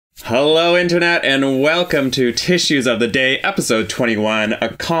Hello, Internet, and welcome to Tissues of the Day, episode 21, a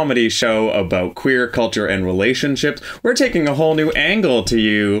comedy show about queer culture and relationships. We're taking a whole new angle to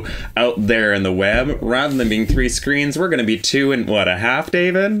you out there in the web. Rather than being 3 screens, we're going to be 2.5,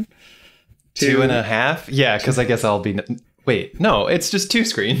 David? 2.5? Yeah, because I guess I'll be... Wait, no, it's just 2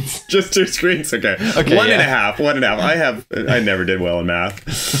 screens. Just 2 screens? Okay. One and a half. I never did well in math.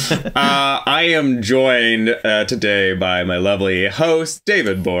 I am joined today by my lovely host,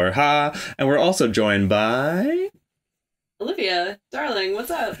 David Borja, and we're also joined by... Olivia, darling, what's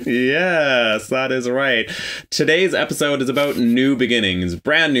up? Yes, that is right. Today's episode is about new beginnings,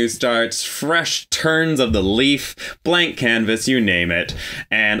 brand new starts, fresh turns of the leaf, blank canvas, you name it.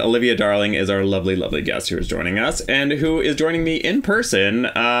 And Olivia Darling is our lovely, lovely guest who is joining us and who is joining me in person,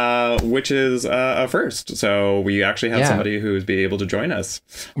 which is a first. So we actually have somebody who's be able to join us.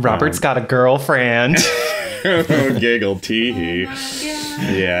 Robert's got a girlfriend. Giggle tee.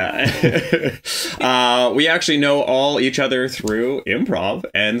 Yeah. We actually know each other through improv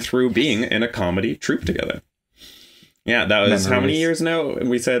and through being in a comedy troupe together. Yeah, that was how many years now?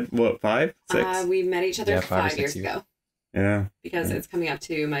 We said, what, 5, 6? We met each other 5 years ago. Yeah. Because it's coming up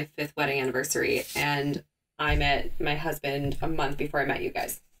to my 5th wedding anniversary, and I met my husband a month before I met you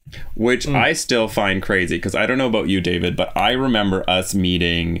guys. Which I still find crazy, because I don't know about you, David, but I remember us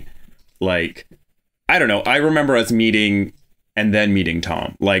meeting, I remember us meeting and then meeting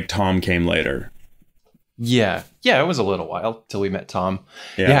Tom. Like, Tom came later. Yeah, it was a little while till we met Tom.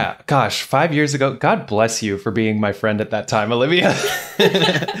 Yeah, gosh, 5 years ago. God bless you for being my friend at that time, Olivia.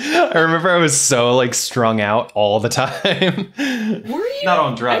 I remember I was so strung out all the time. Were you? Not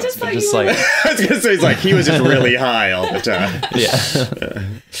on drugs, but just I was gonna say, he was just really high all the time. Yeah.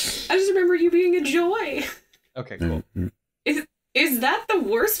 I just remember you being a joy. Okay, cool. Is that the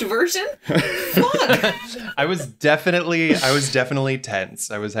worst version? Fuck. I was definitely tense.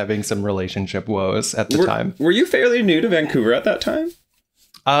 I was having some relationship woes at the time. Were you fairly new to Vancouver at that time?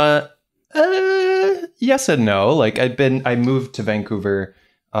 Yes and no. I moved to Vancouver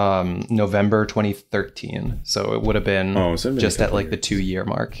November 2013, so it would have been just at the 2-year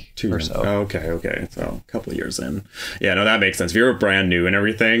mark or so. Oh, okay, so a couple of years in. Yeah, no, that makes sense. If you were brand new and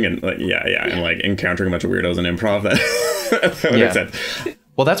everything, and and encountering a bunch of weirdos in improv, that would make sense.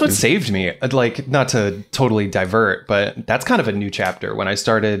 Well, that's what saved me. Not to totally divert, but that's kind of a new chapter when I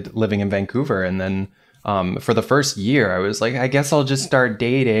started living in Vancouver, and then for the first year, I was like, I guess I'll just start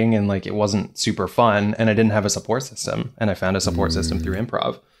dating, and it wasn't super fun, and I didn't have a support system, and I found a support system through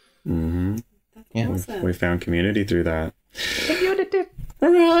improv. Mm-hmm. That's awesome. We found community through that. All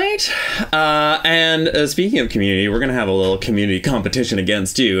right. And speaking of community, we're going to have a little community competition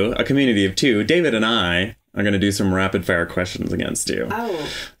against you, a community of 2. David and I are going to do some rapid fire questions against you. Oh.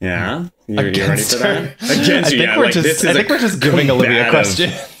 Yeah? You ready for that? Against you, I think we're just giving Olivia a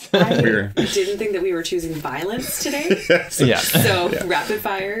question. I didn't think that we were choosing violence today. So rapid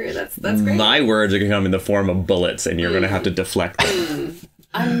fire, that's great. My words are going to come in the form of bullets, and you're going to have to deflect them.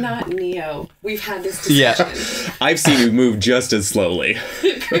 I'm not Neo. We've had this discussion. Yeah. I've seen you move just as slowly.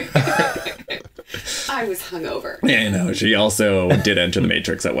 I was hungover. Yeah, I know. She also did enter the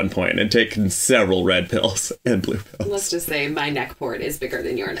Matrix at one point and taken several red pills and blue pills. Let's just say my neck port is bigger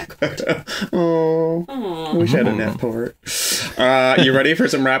than your neck port. I wish I had a neck port. You ready for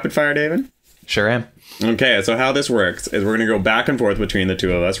some rapid fire, David? Sure am. Okay, so how this works is we're going to go back and forth between the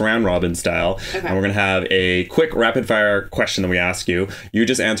 2 of us, round robin style, and we're going to have a quick rapid fire question that we ask you. You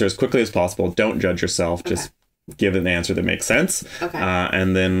just answer as quickly as possible. Don't judge yourself. Just give an answer that makes sense. Okay.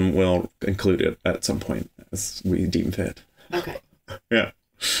 And then we'll include it at some point as we deem fit. Okay. Yeah.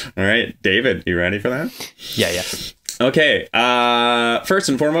 All right, David, you ready for that? Yeah. Okay. First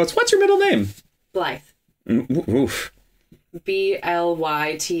and foremost, what's your middle name? Blythe. Oof. Blythe.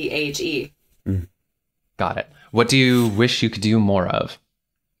 Got it. What do you wish you could do more of?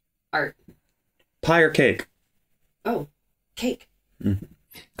 Art. Pie or cake? Oh, cake.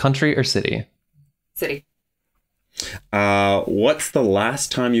 Country or city? City. What's the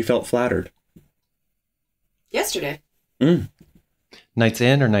last time you felt flattered? Yesterday. Nights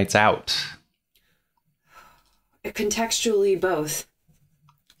in or nights out? Contextually, both.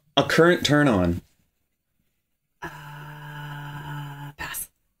 A current turn on? Pass.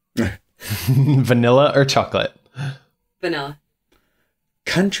 Vanilla or chocolate? Vanilla.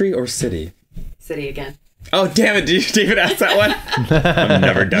 Country or city? City again. Oh, damn it. Did David ask that one? I've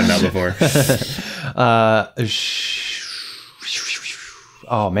never done that before.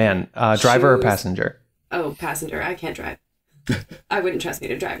 Oh, man. Driver or passenger? Oh, passenger. I can't drive. I wouldn't trust me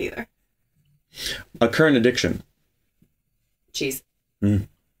to drive either. A current addiction? Cheese.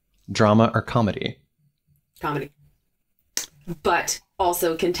 Drama or comedy? Comedy. But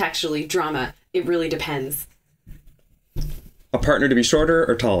also contextually drama. It really depends. A partner to be shorter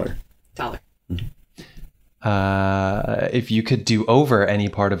or taller? Taller. If you could do over any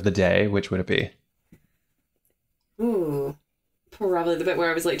part of the day, which would it be? Ooh, probably the bit where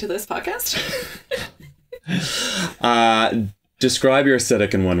I was late to this podcast. Describe your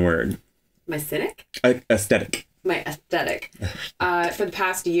aesthetic in one word. My cynic? Aesthetic. My aesthetic. For the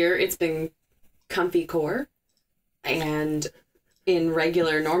past year, it's been comfy core. And in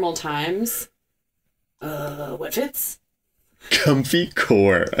regular normal times, what fits? Comfy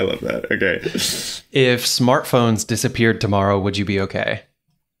core. I love that. Okay. If smartphones disappeared tomorrow, would you be okay?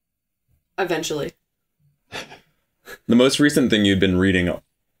 Eventually. The most recent thing you'd been reading,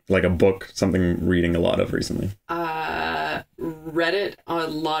 like a book, something reading a lot of recently. Read it a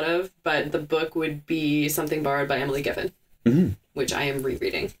lot of, but the book would be Something Borrowed by Emily Giffin, which I am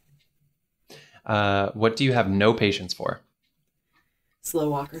rereading. What do you have no patience for? Slow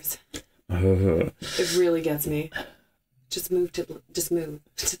walkers. It really gets me. Just move to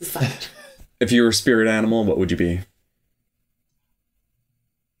the side. If you were a spirit animal, what would you be?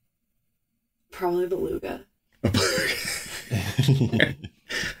 Probably beluga.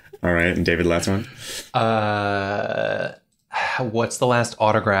 All right, and David, last one. What's the last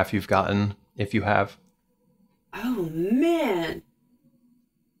autograph you've gotten, if you have? Oh man.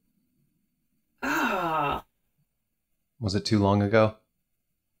 Ah. Was it too long ago?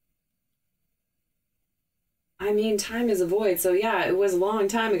 I mean, time is a void, so yeah, it was a long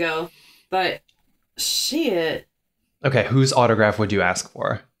time ago. But shit. Okay, whose autograph would you ask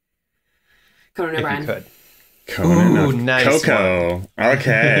for? Conan If O'Brien. you could. Conan. Ooh, nice Coco.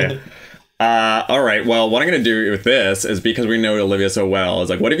 Okay. All right. Well, what I'm going to do with this is because we know Olivia so well, is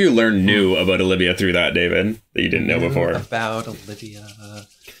like, what have you learned new about Olivia through that, David, that you didn't know before? About Olivia.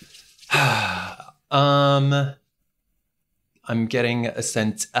 I'm getting a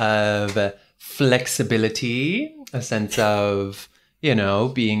sense of flexibility, a sense of,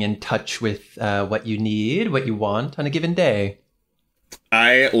 being in touch with what you need, what you want on a given day.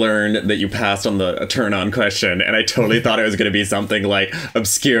 I learned that you passed on the turn-on question, and I totally thought it was going to be something like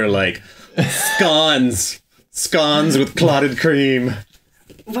obscure, like scones with clotted cream.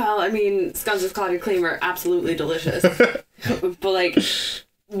 Well, I mean, scones with clotted cream are absolutely delicious. But like,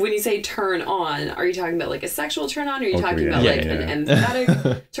 when you say turn on, are you talking about like a sexual turn on? Or are you talking about an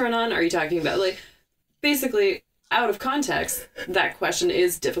empathetic turn on? Are you talking about like, basically, out of context, that question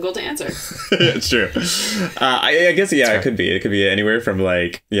is difficult to answer. It's true. I guess, yeah, it could be. It could be anywhere from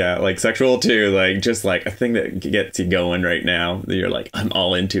like sexual to like just like a thing that gets you going right now. That you're like, I'm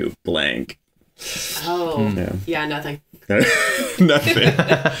all into blank. Oh, yeah, nothing. Nothing.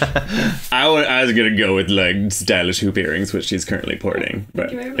 I was gonna go with like stylish hoop earrings, which she's currently porting. But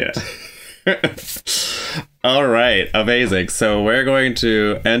Thank you very much. yeah. All right, amazing. So we're going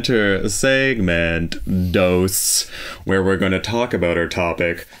to enter segment dose, where we're going to talk about our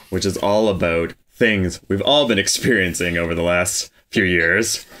topic, which is all about things we've all been experiencing over the last few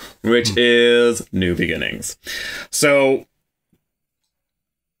years, which is new beginnings. So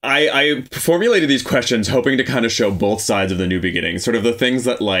I formulated these questions hoping to kind of show both sides of the new beginning, sort of the things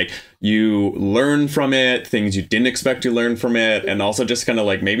that like you learn from it, things you didn't expect to learn from it, and also just kind of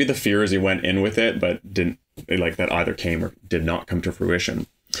like maybe the fears you went in with it, but didn't like that either came or did not come to fruition.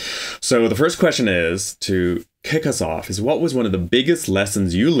 So the first question is, to kick us off, is what was one of the biggest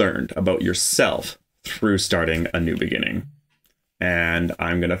lessons you learned about yourself through starting a new beginning? And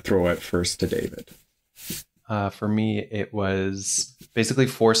I'm going to throw it first to David. For me, it was basically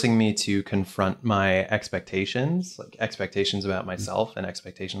forcing me to confront my expectations, like expectations about myself and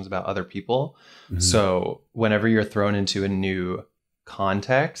expectations about other people. Mm-hmm. So whenever you're thrown into a new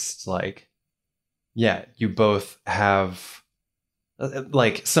context, like, yeah, you both have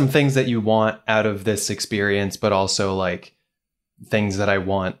like some things that you want out of this experience, but also like things that I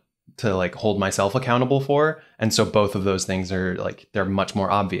want to like hold myself accountable for. And so both of those things are like, they're much more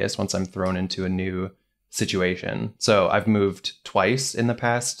obvious once I'm thrown into a new situation. So I've moved twice in the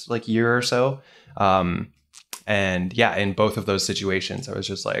past like year or so. And yeah, in both of those situations, I was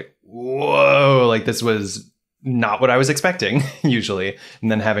just like, whoa, like this was not what I was expecting usually.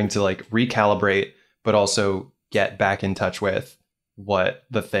 And then having to like recalibrate, but also get back in touch with what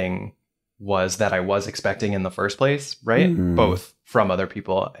the thing was that I was expecting in the first place, right? Mm. Both from other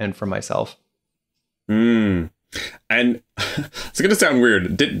people and from myself. And it's going to sound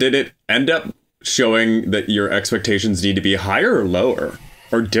weird. Did it end up showing that your expectations need to be higher or lower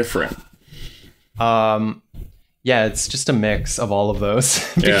or different? Yeah, it's just a mix of all of those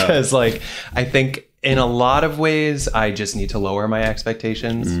because like I think in a lot of ways I just need to lower my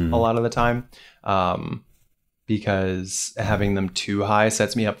expectations a lot of the time, because having them too high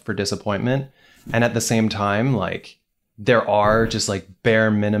sets me up for disappointment. And at the same time, like, there are just like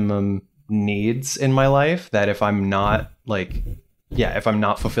bare minimum needs in my life that if I'm not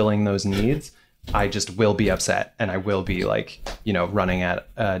fulfilling those needs, I just will be upset and I will be like, running at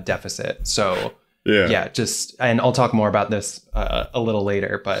a deficit. So and I'll talk more about this a little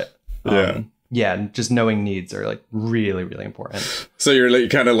later, but just knowing needs are like really, really important. So you're like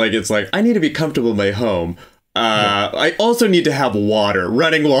kind of like, it's like, I need to be comfortable in my home. I also need to have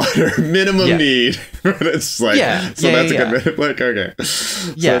running water, minimum need. It's like, that's a good, like, okay.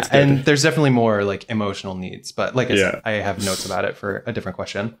 Yeah. And there's definitely more like emotional needs, but like I said, I have notes about it for a different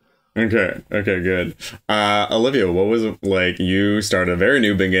question. Okay, good. Olivia, what was it like? You started a very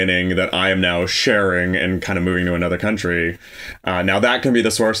new beginning that I am now sharing and kind of moving to another country. Now that can be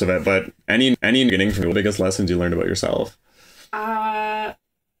the source of it, but any beginning from the biggest lessons you learned about yourself? I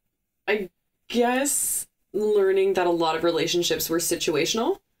guess learning that a lot of relationships were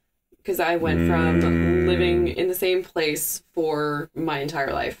situational, because I went from living in the same place for my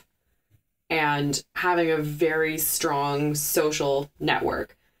entire life and having a very strong social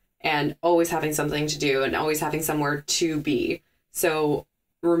network and always having something to do and always having somewhere to be. So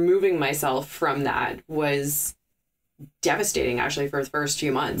removing myself from that was devastating, actually, for the first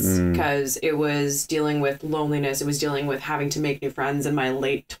few months, because it was dealing with loneliness. It was dealing with having to make new friends in my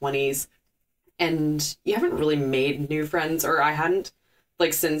late 20s. And you haven't really made new friends, or I hadn't,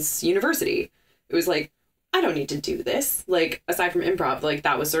 like, since university. It was like, I don't need to do this. Like, aside from improv, like,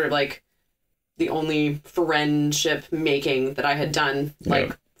 that was sort of like the only friendship making that I had done,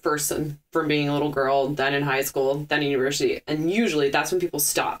 like, first from being a little girl, then in high school, then in university. And usually that's when people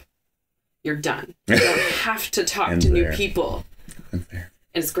stop. You're done. You don't have to talk to new people. And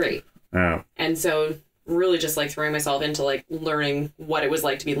it's great. Oh. And so really just like throwing myself into like learning what it was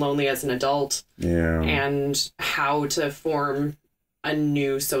like to be lonely as an adult and how to form a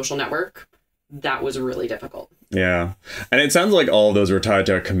new social network. That was really difficult. Yeah. And it sounds like all of those were tied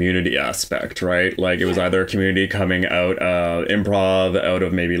to a community aspect, right? Like it was either a community coming out of improv, out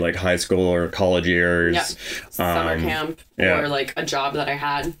of maybe like high school or college years. Yep. Summer camp or like a job that I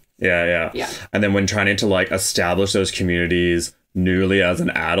had. Yeah. And then when trying to like establish those communities newly as an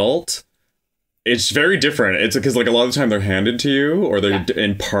adult, it's very different. It's because like a lot of the time they're handed to you or they're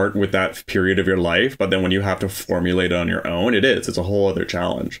in part with that period of your life. But then when you have to formulate it on your own, it's a whole other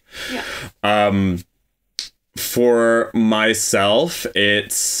challenge. Yeah. For myself,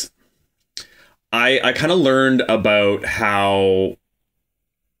 it's I kind of learned about how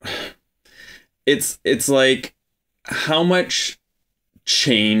it's like how much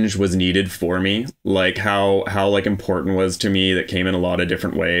change was needed for me, like how like important was to me that came in a lot of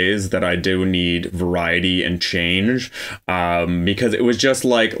different ways, that I do need variety and change, because it was just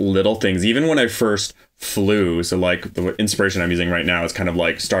like little things. Even when I first flew, so like the inspiration I'm using right now is kind of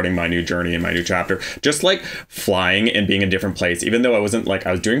like starting my new journey and my new chapter, just like flying and being in a different place, even though I wasn't like,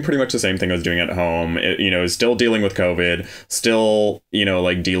 I was doing pretty much the same thing I was doing at home, still dealing with COVID, still,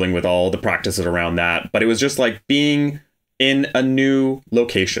 like dealing with all the practices around that. But it was just like being in a new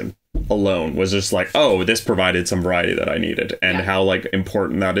location alone was just like, oh, this provided some variety that I needed, and how like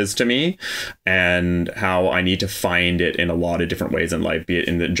important that is to me, and how I need to find it in a lot of different ways in life, be it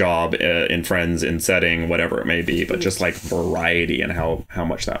in the job, in friends, in setting, whatever it may be, but just like variety and how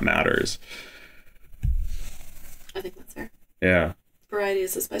much that matters. I think that's fair. Yeah. Variety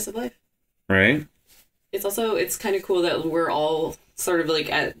is the spice of life. Right? It's kind of cool that we're all sort of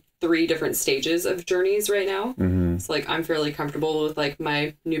like at 3 different stages of journeys right now. It's like I'm fairly comfortable with like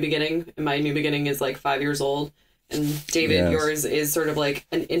my new beginning, and my new beginning is like 5 years old, and David, yours is sort of like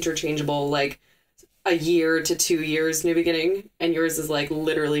an interchangeable, like a year to 2 years new beginning, and yours is like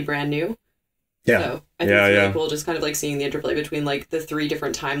literally brand new. So I think it's really cool just kind of like seeing the interplay between like the 3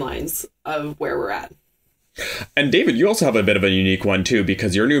 different timelines of where we're at. And David, you also have a bit of a unique one too,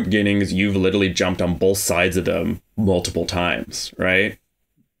 because your new beginnings, you've literally jumped on both sides of them multiple times, right?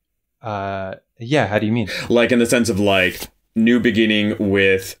 Yeah, how do you mean? Like in the sense of like new beginning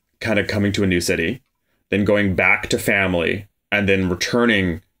with kind of coming to a new city, then going back to family, and then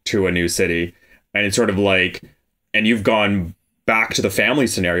returning to a new city. And it's sort of like, and you've gone back to the family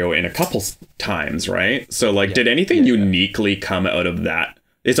scenario in a couple times, right? So like, did anything uniquely come out of that?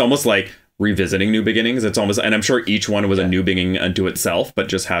 It's almost like revisiting new beginnings. It's almost, and I'm sure each one was a new beginning unto itself, but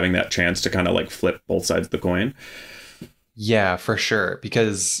just having that chance to kind of like flip both sides of the coin. Yeah, for sure.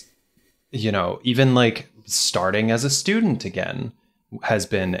 Because even like starting as a student again has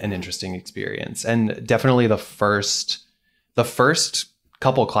been an interesting experience. And definitely the first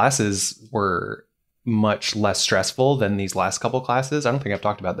couple classes were much less stressful than these last couple classes. I don't think I've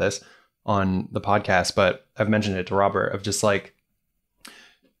talked about this, on the podcast, but I've mentioned it to Robert of just like,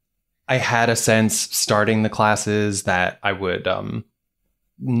 I had a sense starting the classes that I would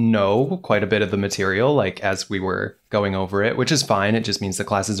know quite a bit of the material, like as we were going over it, which is fine. It just means the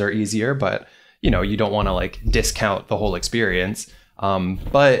classes are easier, but you know, you don't want to like discount the whole experience.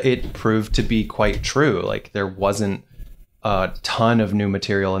 But it proved to be quite true. Like there wasn't a ton of new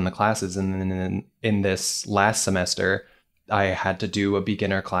material in the classes. And then in this last semester, I had to do a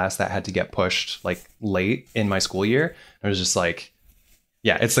beginner class that had to get pushed like late in my school year. I was just like,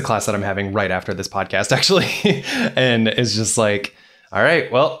 yeah, it's the class that I'm having right after this podcast, actually. And it's just like, all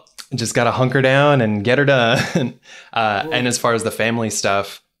right, well, just got to hunker down and get her done. And as far as the family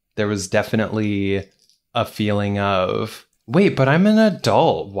stuff, there was definitely a feeling of, wait, but I'm an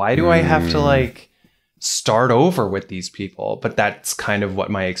adult. Why do I have to like start over with these people? But that's kind of what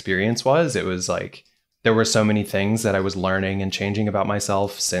my experience was. It was like, there were so many things that I was learning and changing about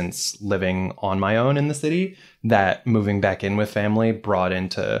myself since living on my own in the city that moving back in with family brought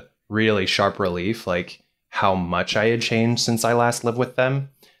into really sharp relief, like how much I had changed since I last lived with them.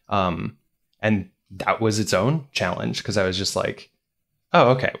 And that was its own challenge because I was just like,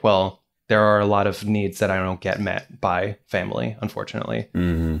 oh, okay, well, there are a lot of needs that I don't get met by family, unfortunately.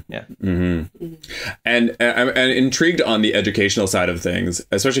 Yeah. And I'm intrigued on the educational side of things,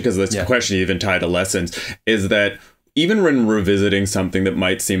 especially because this question even tied to lessons, is that even when revisiting something that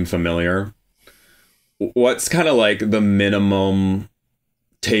might seem familiar, what's kind of like the minimum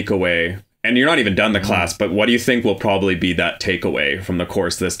takeaway? And you're not even done the class, but what do you think will probably be that takeaway from the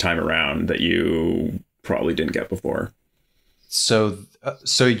course this time around that you probably didn't get before? So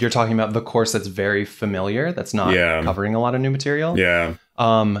you're talking about the course that's very familiar, that's not covering a lot of new material? Yeah.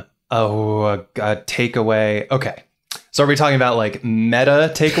 A takeaway. Okay. So are we talking about like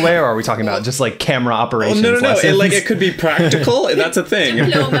meta takeaway, or are we talking about just like camera operations? Oh, no. It could be practical. That's a thing.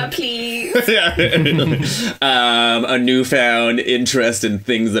 Diploma, please. Yeah. A newfound interest in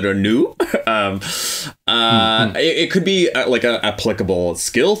things that are new. It could be like an applicable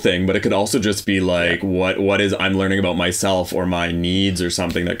skill thing, but it could also just be like what is I'm learning about myself or my needs or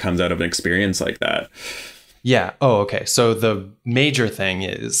something that comes out of an experience like that. Yeah. Oh, okay. So the major thing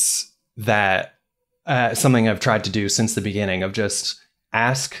is that something I've tried to do since the beginning of just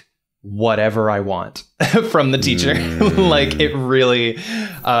ask whatever I want from the teacher. Like it really,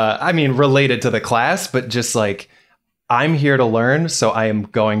 related to the class, but just like, I'm here to learn. So I am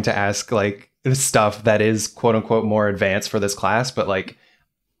going to ask like stuff that is quote unquote more advanced for this class, but like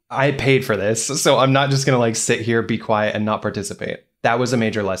I paid for this. So I'm not just going to like sit here, be quiet and not participate. That was a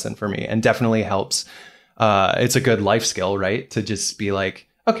major lesson for me and definitely helps. It's a good life skill, right? To just be like,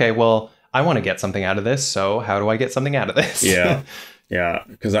 okay, well, I want to get something out of this. So how do I get something out of this? Yeah. Yeah.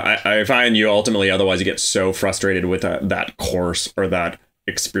 Because I find you ultimately, otherwise you get so frustrated with that course or that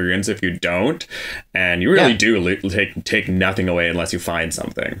experience if you don't. And you really do take nothing away unless you find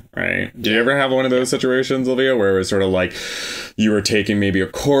something, right? Did you ever have one of those situations, Olivia, where it was sort of like you were taking maybe a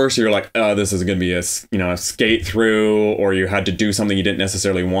course, you're like, oh, this is going to be a skate through, or you had to do something you didn't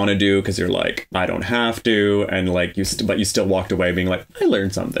necessarily want to do because you're like, I don't have to. And like but you still walked away being like, I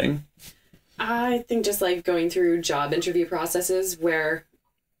learned something. I think just like going through job interview processes where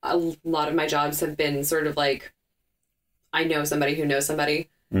a lot of my jobs have been sort of like, I know somebody who knows somebody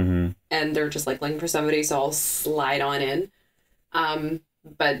and they're just like looking for somebody. So I'll slide on in.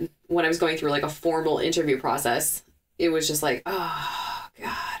 But when I was going through like a formal interview process, it was just like, oh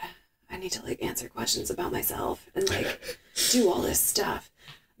God, I need to like answer questions about myself and like do all this stuff.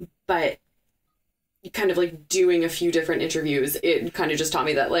 But kind of like doing a few different interviews, it kind of just taught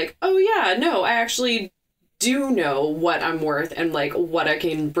me that like, oh yeah, no, I actually do know what I'm worth and like what I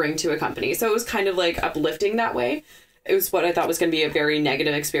can bring to a company. So it was kind of like uplifting that way. It was what I thought was going to be a very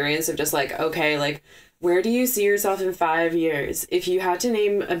negative experience of just like, okay, like, where do you see yourself in 5 years? If you had to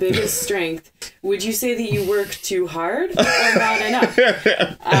name a biggest strength, would you say that you work too hard or not enough?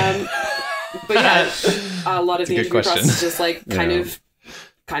 But yeah, a lot of the interview process is just like kind of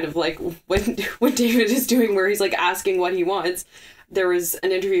like what David is doing where he's like asking what he wants. There was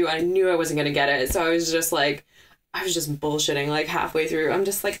an interview, I knew I wasn't going to get it. So I was just bullshitting like halfway through. I'm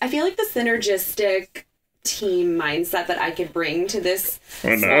just like, I feel like the synergistic team mindset that I could bring to this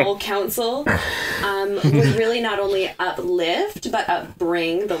small council would really not only uplift but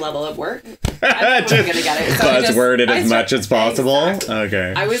upbring the level of work. I'm gonna get it. So buzzword it as much as possible. Exactly.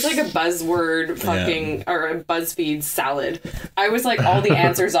 Okay. I was like a buzzword fucking or a BuzzFeed salad. I was like all the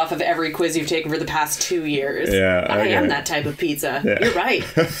answers off of every quiz you've taken for the past 2 years. Yeah. Okay. I am that type of pizza. Yeah. You're right.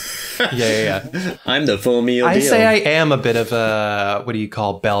 Yeah. I'm the full meal deal. I say I am a bit of a, what do you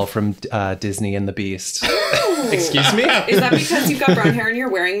call Belle from Disney and the Beast? Excuse me? Is that because you've got brown hair and you're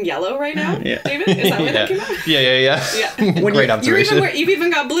wearing yellow right now, David? Is that where that came out? Yeah. Great observation. You've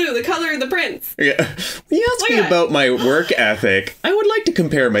even got blue, the color of the prince. Yeah. When you ask me about my work ethic, I would like to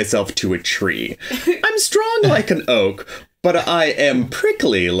compare myself to a tree. I'm strong like an oak, but I am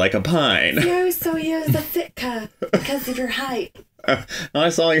prickly like a pine. So you're the thicker because of your height. I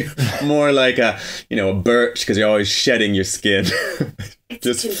saw you more like a birch because you're always shedding your skin.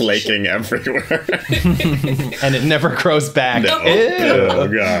 Just flaking everywhere. And it never grows back. No. Oh,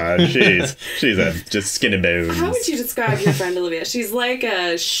 God. She's just skin and bones. How would you describe your friend Olivia? She's like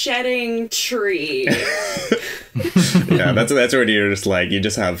a shedding tree. Yeah, that's when you're just like, you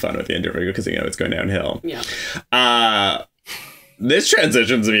just have fun with the interview because it's going downhill. Yeah. This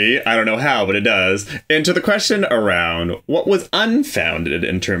transitions me, I don't know how, but it does, into the question around what was unfounded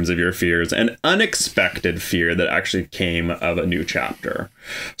in terms of your fears and unexpected fear that actually came of a new chapter.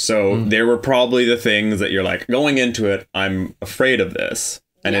 So there were probably the things that you're like, going into it, I'm afraid of this.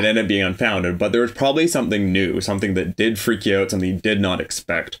 And it ended up being unfounded. But there was probably something new, something that did freak you out, something you did not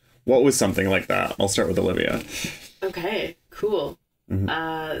expect. What was something like that? I'll start with Olivia. Okay, cool.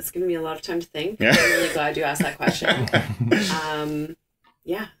 It's given me a lot of time to think. Yeah. I'm really glad you asked that question.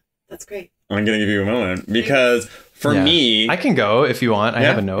 Yeah, that's great. I'm going to give you a moment because for me... I can go if you want. I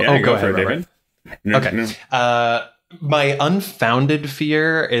have a note. Go ahead, David. Okay. My unfounded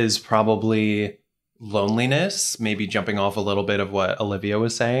fear is probably loneliness, maybe jumping off a little bit of what Olivia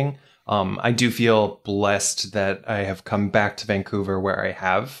was saying. I do feel blessed that I have come back to Vancouver where I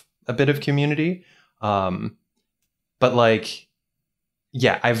have a bit of community. But like...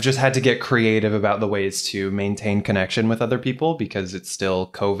 Yeah, I've just had to get creative about the ways to maintain connection with other people because it's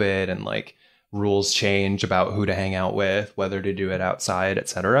still COVID and like rules change about who to hang out with, whether to do it outside,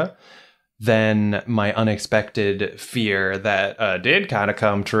 etc. Then my unexpected fear that did kind of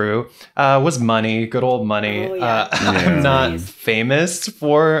come true was money, good old money. Oh, yeah. I'm not famous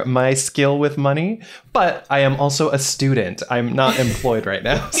for my skill with money, but I am also a student. I'm not employed right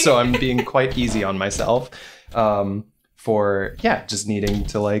now, so I'm being quite easy on myself. For just needing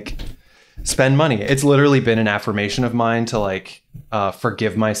to like spend money. It's literally been an affirmation of mine to like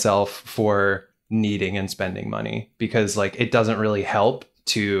forgive myself for needing and spending money because like it doesn't really help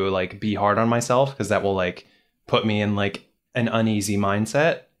to like be hard on myself because that will like put me in like an uneasy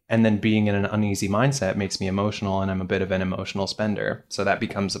mindset, and then being in an uneasy mindset makes me emotional, and I'm a bit of an emotional spender, so that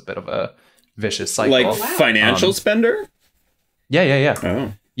becomes a bit of a vicious cycle. Like financial spender? Yeah.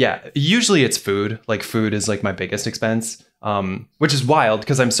 Oh. Yeah, usually it's food. Like food is like my biggest expense, which is wild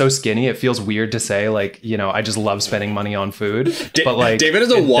because I'm so skinny. It feels weird to say like, I just love spending money on food. But like David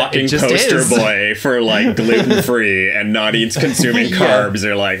is a walking poster boy for like gluten-free and not consuming carbs.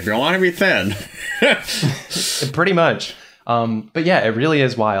 They're like, you don't want to be thin. Pretty much. But yeah, it really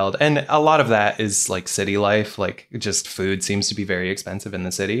is wild. And a lot of that is like city life. Like just food seems to be very expensive in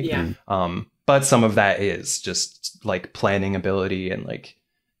the city. Yeah. But some of that is just like planning ability and like,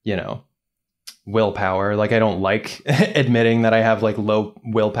 willpower. Like I don't like admitting that I have like low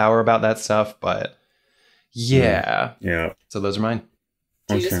willpower about that stuff, but yeah. So those are mine.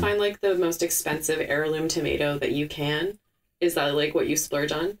 Do you just find like the most expensive heirloom tomato that you can? Is that like what you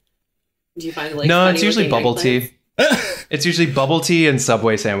splurge on? Do you find like no? It's usually bubble tea. It's usually bubble tea and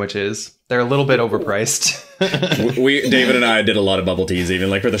Subway sandwiches. They're a little bit overpriced. David and I did a lot of bubble teas,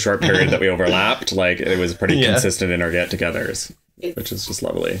 even like for the short period that we overlapped. Like it was pretty consistent in our get-togethers. Which is just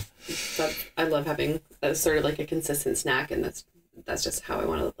lovely. I love having a sort of like a consistent snack, and that's just how I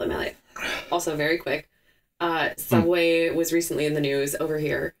want to live my life. Also, very quick, Subway was recently in the news over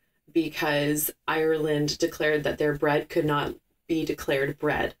here because Ireland declared that their bread could not be declared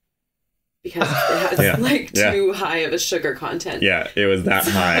bread because it has too high of a sugar content. Yeah, it was that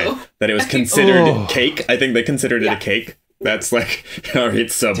high that it was considered cake. I think they considered it a cake. That's like, all right,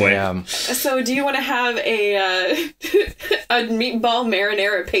 Subway. Damn. So do you want to have a meatball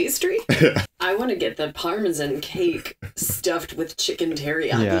marinara pastry? I want to get the Parmesan cake stuffed with chicken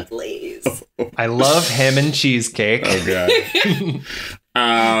teriyaki glaze. I love ham and cheesecake. Oh,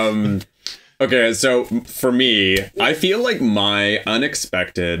 God. Okay, so for me, I feel like my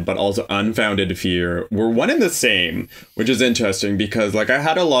unexpected but also unfounded fear were one and the same, which is interesting because like I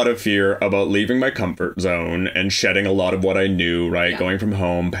had a lot of fear about leaving my comfort zone and shedding a lot of what I knew, right? Going from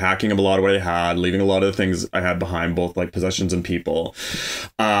home, packing up a lot of what I had, leaving a lot of the things I had behind, both like possessions and people,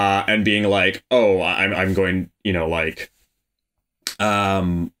 and being like, oh, I'm going,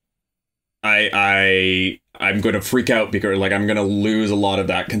 I'm going to freak out because like I'm going to lose a lot of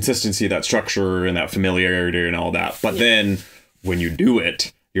that consistency, that structure and that familiarity and all that. But then when you do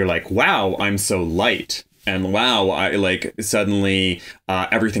it, you're like, wow, I'm so light. and wow, I like suddenly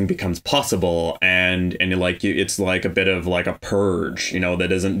everything becomes possible, and like it's like a bit of like a purge, you know,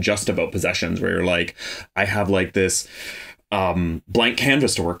 that isn't just about possessions, where you're like, I have like this blank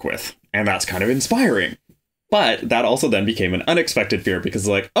canvas to work with, and that's kind of inspiring. But that also then became an unexpected fear, because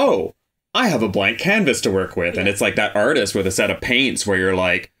like, oh, I have a blank canvas to work with, and it's like that artist with a set of paints where you're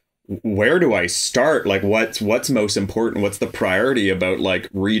like, where do I start? Like, what's most important? What's the priority about like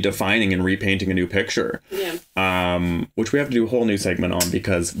redefining and repainting a new picture? Yeah. Which we have to do a whole new segment on,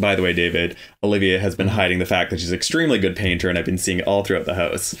 because, by the way, David, Olivia has been hiding the fact that she's an extremely good painter, and I've been seeing it all throughout the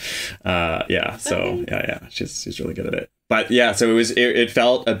house. Yeah. So yeah, she's really good at it. But yeah, so it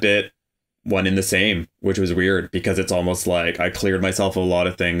felt a bit one in the same, which was weird, because it's almost like I cleared myself of a lot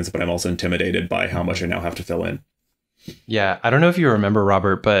of things, but I'm also intimidated by how much I now have to fill in. Yeah, I don't know if you remember,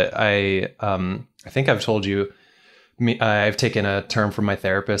 Robert, but I think I've told you, I've taken a term from my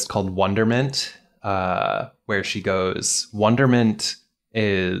therapist called wonderment, where she goes, wonderment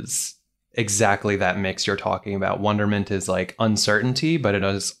is exactly that mix you're talking about. Wonderment is like uncertainty, but it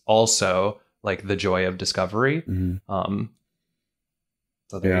is also like the joy of discovery.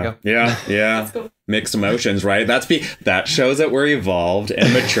 So there you go. Yeah. Cool. Mixed emotions, right? That shows that we're evolved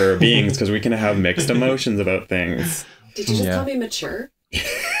and mature beings, because we can have mixed emotions about things. Did you just call me mature?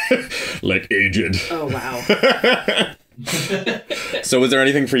 Like aged. Oh, wow. So was there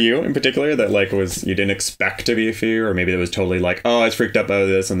anything for you in particular that like you didn't expect to be a fear, or maybe it was totally like, oh, I was freaked out by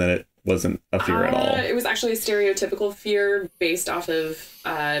this, and then it wasn't a fear at all? It was actually a stereotypical fear based off of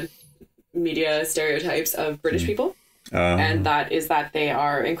media stereotypes of British people. And that is that they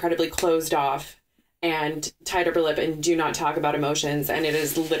are incredibly closed off and tight upper lip and do not talk about emotions. And it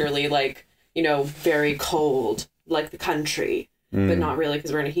is literally like, you know, very cold, like the country, but not really,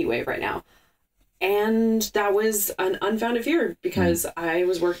 because we're in a heat wave right now. And that was an unfounded fear, because I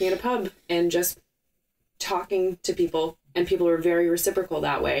was working at a pub and just talking to people, and people were very reciprocal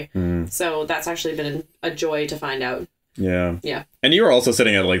that way. So that's actually been a joy to find out. Yeah. Yeah. And you were also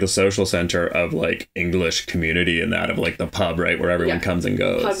sitting at like the social center of like English community, and that of like the pub, right? Where everyone comes and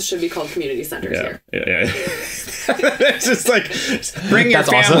goes. Pubs should be called community centers here. Yeah. It's just like, bring your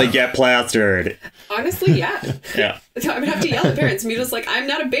family, awesome. Get plastered. Honestly, yeah. Yeah. I would have to yell at parents and be just like, I'm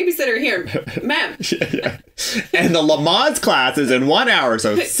not a babysitter here, ma'am. Yeah. And the Lamaze class is in 1 hour,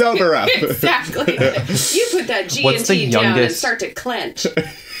 so sober up. Exactly. You put that G&T down and start to clench.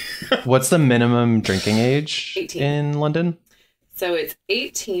 What's the minimum drinking age 18. In London? So it's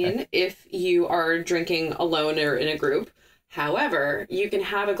 18 if you are drinking alone or in a group. However, you can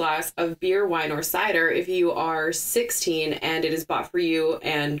have a glass of beer, wine, or cider if you are 16 and it is bought for you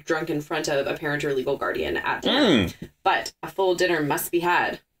and drunk in front of a parent or legal guardian at dinner. But a full dinner must be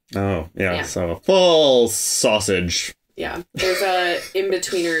had. Oh, yeah. So full sausage. Yeah, there's a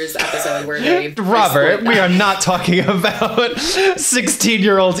In-Betweeners episode where they... Robert, we are not talking about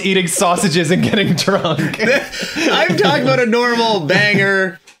 16-year-olds eating sausages and getting drunk. I'm talking about a normal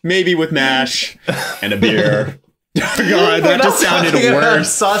banger, maybe with mash and a beer. Oh, God, that just sounded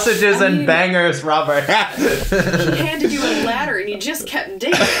worse. Sausages and bangers, Robert. He handed you a ladder and you just kept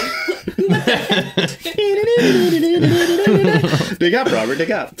digging. Dig up, Robert,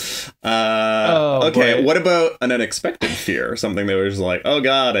 dig up. Okay, boy. What about an unexpected fear? Something that was like, oh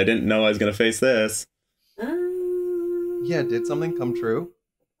God, I didn't know I was going to face this. Yeah, did something come true?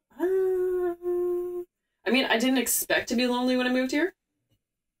 I mean, I didn't expect to be lonely when I moved here.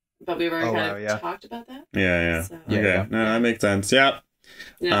 But we've already kind of talked about that. Yeah. So. Okay, no, that makes sense. Yeah.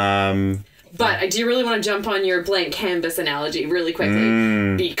 But I do really want to jump on your blank canvas analogy really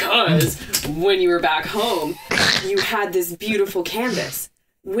quickly, because when you were back home, you had this beautiful canvas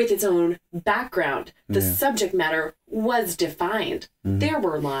with its own background. The subject matter was defined. There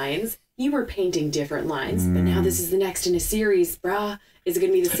were lines. You were painting different lines. But now this is the next in a series, brah. Is it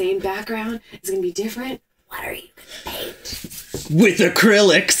going to be the same background? Is it going to be different? What are you going to paint? With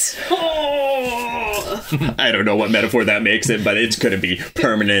acrylics. Oh. I don't know what metaphor that makes it, but it's going to be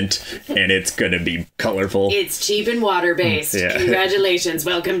permanent and it's going to be colorful. It's cheap and water-based. Yeah. Congratulations.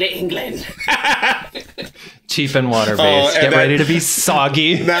 Welcome to England. Cheap and water-based. Get ready to be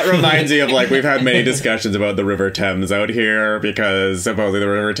soggy. That reminds me of, like, we've had many discussions about the River Thames out here, because supposedly the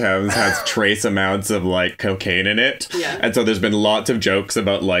River Thames has trace amounts of, like, cocaine in it. Yeah. And so there's been lots of jokes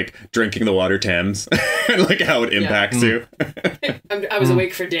about, like, drinking the water Thames and, like, how it impacts you. I was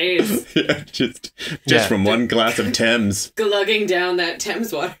awake for days. Yeah, just from one glass of Thames. Glugging down that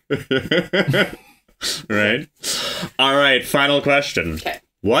Thames water. Right? All right, final question. Okay.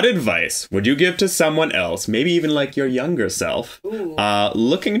 What advice would you give to someone else, maybe even like your younger self,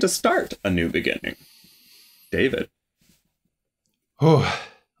 looking to start a new beginning? David.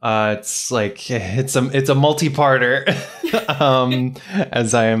 It's like it's a multi-parter,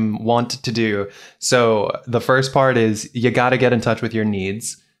 as I am wont to do. So the first part is you got to get in touch with your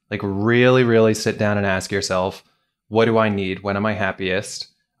needs. Like really, really sit down and ask yourself, what do I need? When am I happiest?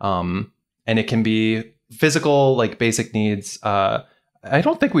 And it can be physical, like basic needs. I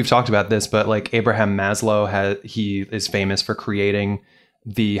don't think we've talked about this, but like Abraham Maslow he is famous for creating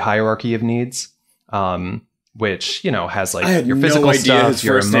the hierarchy of needs. Which, you know, has like your physical I had no idea stuff, his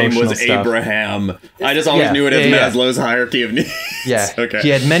your first name was stuff. Abraham. I just always knew it as Maslow's hierarchy of needs. Yeah. Okay. He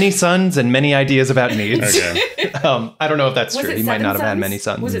had many sons and many ideas about needs. Okay. I don't know if that's true. He might not have had many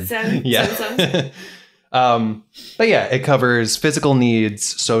sons. Was it seven? Yeah. 7 sons? But yeah, it covers physical needs,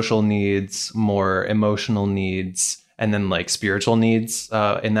 social needs, more emotional needs, and then like spiritual needs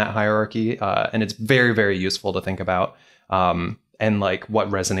in that hierarchy. And it's very, very useful to think about. And like what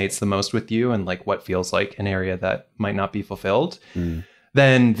resonates the most with you and like what feels like an area that might not be fulfilled.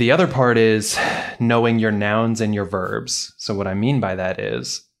 Then the other part is knowing your nouns and your verbs. So what I mean by that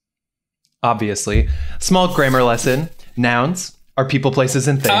is, obviously, small grammar lesson. Nouns are people, places,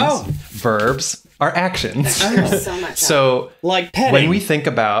 and things. Oh. Verbs are actions. So much. So Like petting. when we think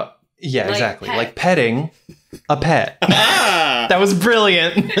about, Like exactly. pet. Like petting a pet. Ah! That was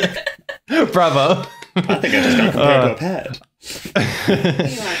brilliant. Bravo. I think I just got compared to a pet.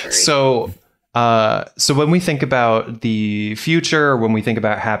 So when we think about the future, when we think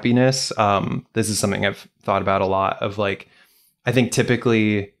about happiness, this is something I've thought about a lot of like, I think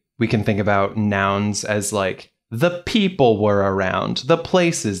typically we can think about nouns as like the people we're around, the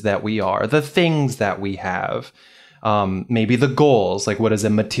places that we are, the things that we have, maybe the goals, like what is a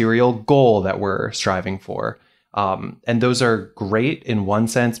material goal that we're striving for. And those are great in one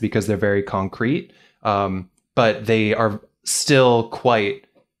sense because they're very concrete, but they are still quite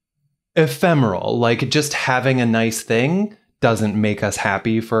ephemeral. Like just having a nice thing doesn't make us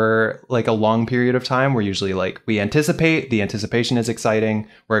happy for like a long period of time. We're usually like, we anticipate, the anticipation is exciting.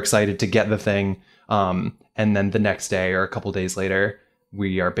 We're excited to get the thing. And then the next day or a couple days later,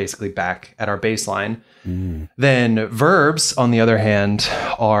 we are basically back at our baseline. Then verbs, on the other hand,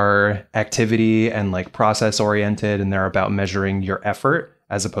 are activity and like process oriented, and they're about measuring your effort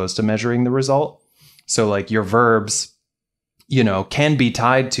as opposed to measuring the result. So like your verbs, you know, can be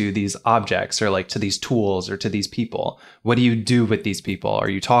tied to these objects or like to these tools or to these people. What do you do with these people? Are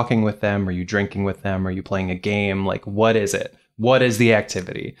you talking with them? Are you drinking with them? Are you playing a game? Like, what is it? What is the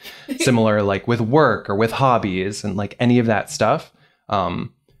activity? Similar like with work or with hobbies and like any of that stuff.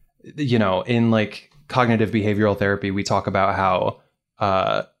 You know, in like cognitive behavioral therapy, we talk about how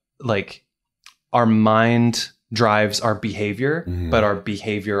like our mind drives our behavior, but our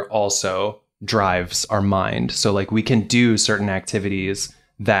behavior also drives our mind. So like we can do certain activities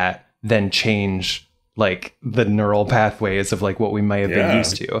that then change like the neural pathways of like what we may have been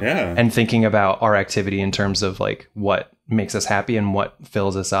used to. And thinking about our activity in terms of like what makes us happy and what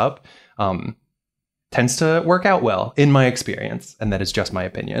fills us up tends to work out well in my experience. And that is just my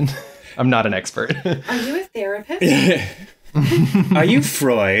opinion. I'm not an expert. Are you a therapist? Are you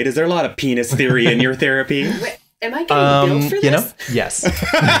Freud? Is there a lot of penis theory in your therapy? Wait, am I getting billed for this? You know? Yes.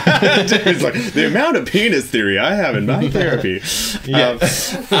 It's like the amount of penis theory I have in my therapy.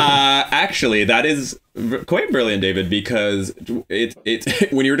 Actually, that is quite brilliant, David, because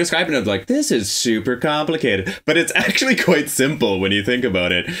it's when you were describing it, I was like, this is super complicated, but it's actually quite simple when you think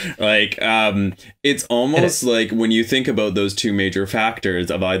about it. Like, it's almost like when you think about those two major factors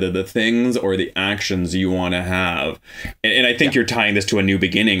of either the things or the actions you want to have. And I think you're tying this to a new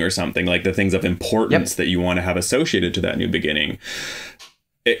beginning or something, like the things of importance that you want to have associated to that new beginning.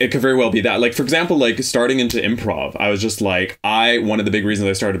 It could very well be that. Like, for example, like starting into improv, I was just like, one of the big reasons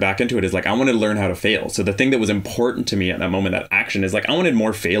I started back into it is like, I wanted to learn how to fail. So the thing that was important to me at that moment, that action, is like, I wanted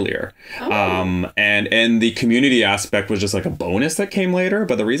more failure. And the community aspect was just like a bonus that came later.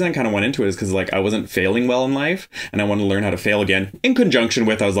 But the reason I kind of went into it is because like I wasn't failing well in life and I wanted to learn how to fail again, in conjunction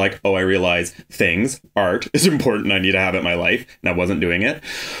with, I was like, oh, I realize art is important. I need to have it in my life. And I wasn't doing it.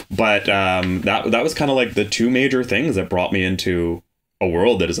 But that was kind of like the two major things that brought me into a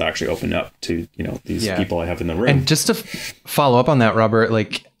world that is actually opened up to, you know, these people I have in the room. And just to follow up on that, Robert,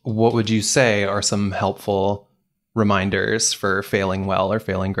 like, what would you say are some helpful reminders for failing well or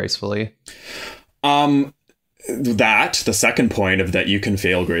failing gracefully? The second point of that, you can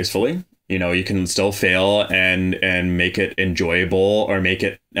fail gracefully. You know, you can still fail and make it enjoyable, or make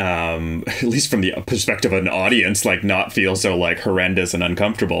it, at least from the perspective of an audience, like not feel so like horrendous and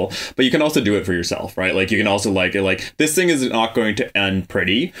uncomfortable. But you can also do it for yourself, right? Like you can also like this thing is not going to end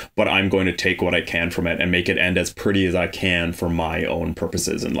pretty, but I'm going to take what I can from it and make it end as pretty as I can for my own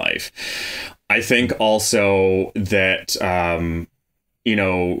purposes in life. I think also that you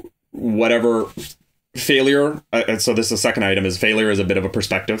know, whatever failure. So this is the second item is failure is a bit of a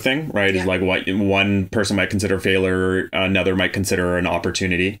perspective thing, right? Yeah. Is like what one person might consider failure, another might consider an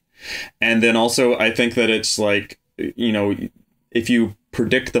opportunity. And then also I think that it's like, you know, if you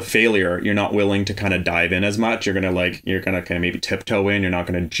predict the failure, you're not willing to kind of dive in as much. You're gonna kind of maybe tiptoe in. You're not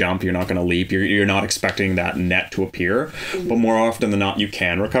gonna jump. You're not gonna leap. You're not expecting that net to appear. Mm-hmm. But more often than not, you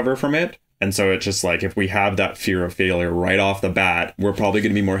can recover from it. And so it's just like if we have that fear of failure right off the bat, we're probably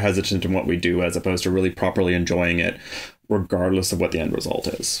going to be more hesitant in what we do as opposed to really properly enjoying it, regardless of what the end result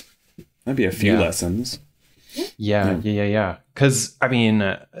is. That'd be a few lessons. Yeah. Because I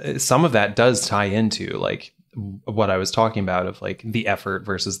mean, some of that does tie into like what I was talking about of like the effort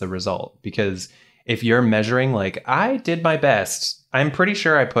versus the result. Because if you're measuring like I did my best, I'm pretty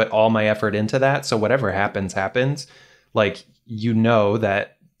sure I put all my effort into that. So whatever happens, like, you know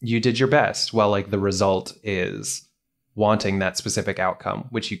that you did your best. Well, like the result is wanting that specific outcome,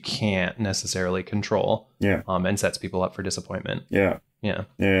 which you can't necessarily control. Yeah. And sets people up for disappointment. Yeah. Yeah,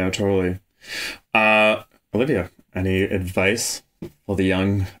 totally. Olivia, any advice for the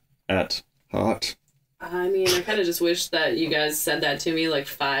young at heart? I mean, I kind of just wish that you guys said that to me like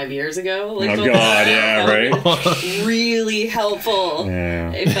 5 years ago. Like, oh God, yeah, right. Really helpful.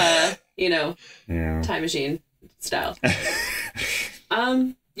 Yeah. If you know, time machine style.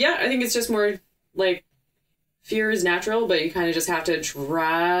 Yeah, I think it's just more like fear is natural, but you kind of just have to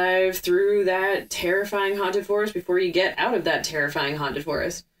drive through that terrifying haunted forest before you get out of that terrifying haunted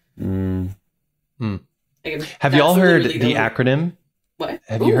forest. Have you all heard the acronym? What?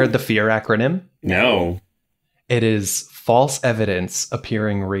 Have you heard the FEAR acronym? No. It is false evidence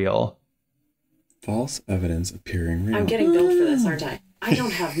appearing real. False evidence appearing real. I'm getting billed for this, aren't I? I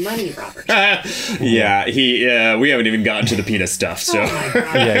don't have money, Robert. We haven't even gotten to the penis stuff, so. Oh my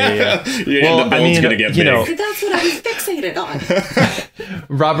God. Yeah. Well, the bill's gonna get big. That's what I was fixated on.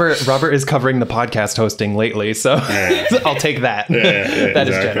 Robert is covering the podcast hosting lately, so I'll take that. That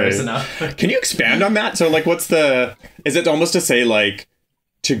is generous enough. Can you expand on that? So, like, is it almost to say, like,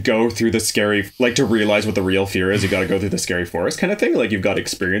 to go through the scary, like, to realize what the real fear is, you got to go through the scary forest kind of thing? Like, you've got to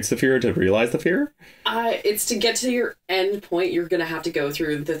experience the fear to realize the fear? It's to get to your end point, you're going to have to go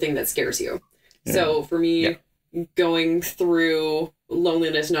through the thing that scares you. Yeah. So for me, going through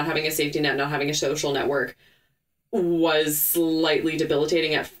loneliness, not having a safety net, not having a social network was slightly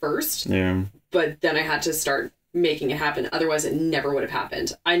debilitating at first. Yeah. But then I had to start making it happen. Otherwise, it never would have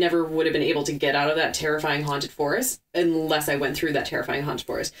happened. I never would have been able to get out of that terrifying haunted forest unless I went through that terrifying haunted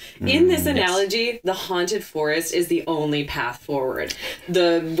forest. In this analogy, the haunted forest is the only path forward.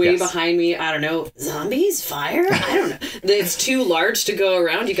 The way behind me, I don't know, zombies, fire? I don't know. It's too large to go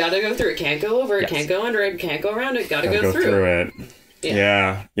around. You got to go through it. Can't go over it. Can't go under it. Can't go around it. Got to go through it.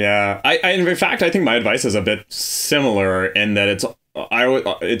 Yeah. I in fact, I think my advice is a bit similar in that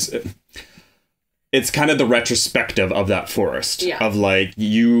it's kind of the retrospective of that forest of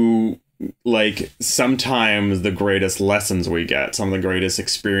sometimes the greatest lessons we get, some of the greatest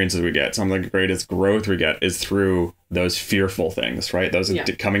experiences we get, some of the greatest growth we get is through those fearful things, right? Those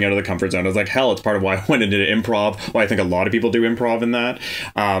coming out of the comfort zone. It's like, hell, it's part of why I went into improv. Why I think a lot of people do improv in that,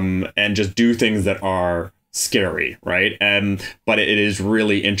 and just do things that are scary, right? But it is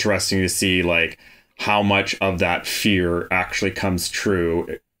really interesting to see like how much of that fear actually comes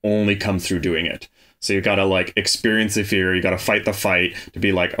true, only comes through doing it. So you got to like experience the fear. You got to fight the fight to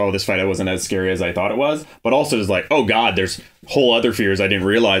be like, oh, this fight wasn't as scary as I thought it was. But also it's like, oh God, there's whole other fears I didn't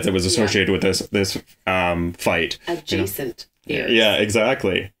realize that was associated with this fight. Adjacent fears. Yeah,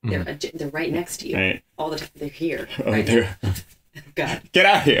 exactly. They're right next to you. Right. All the time. They're here. Right there. God. Get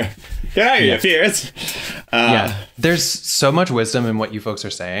out of here. Get out of here, fears. There's so much wisdom in what you folks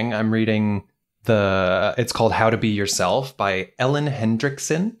are saying. I'm reading it's called How to Be Yourself by Ellen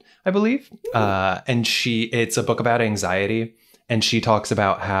Hendrickson, I believe. And it's a book about anxiety. And she talks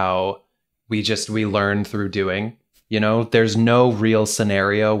about how we learn through doing, there's no real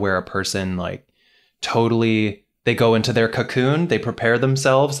scenario where a person like totally, they go into their cocoon, they prepare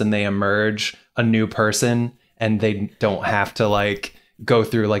themselves and they emerge a new person and they don't have to like go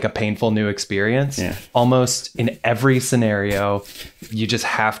through like a painful new experience. Almost in every scenario, you just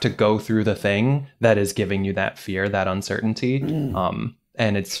have to go through the thing that is giving you that fear, that uncertainty.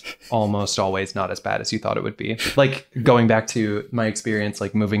 And it's almost always not as bad as you thought it would be. Like going back to my experience,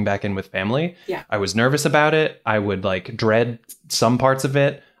 like moving back in with family. I was nervous about it. I would like dread some parts of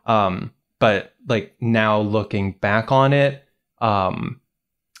it. But like now looking back on it,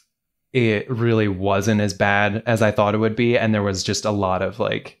 it really wasn't as bad as I thought it would be. And there was just a lot of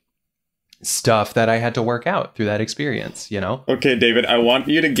like stuff that I had to work out through that experience, you know? Okay, David, I want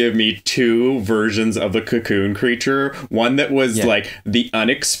you to give me 2 versions of the cocoon creature. One that was like the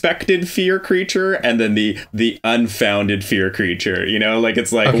unexpected fear creature, and then the unfounded fear creature. You know, like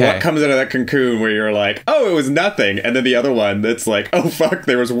it's like what comes out of that cocoon where you're like, oh, it was nothing, and then the other one that's like, oh fuck,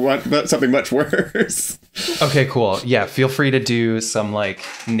 there was something much worse. Okay, cool. Yeah, feel free to do some like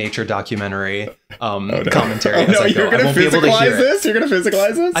nature documentary commentary. Oh no, you're gonna physicalize this? You're gonna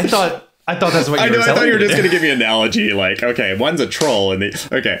physicalize this? I thought that's what you were telling me. I thought you were just going to give me an analogy. Like, okay, one's a troll and the...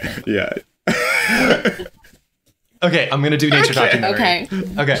 Okay, yeah. Okay, I'm going to do nature documentary.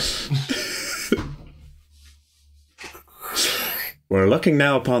 Okay. We're looking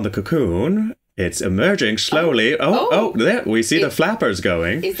now upon the cocoon. It's emerging slowly. Oh, there, we see the flappers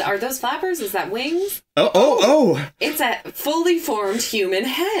going. Are those flappers? Is that wings? Oh. It's a fully formed human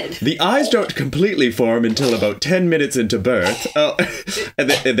head. The eyes don't completely form until about 10 minutes into birth. Oh,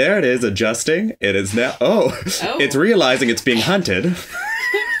 and there it is, adjusting. It is now... It's realizing it's being hunted.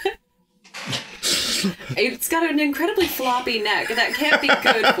 It's got an incredibly floppy neck. That can't be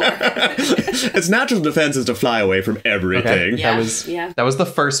good for it. Its natural defense is to fly away from everything. Okay. That was the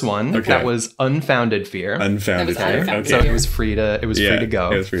first one. Okay. That was unfounded fear. Unfounded fear. Unfounded fear. So it was free to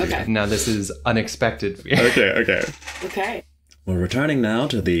go. It was free to go. Now this is unexpected fear. Okay. We're returning now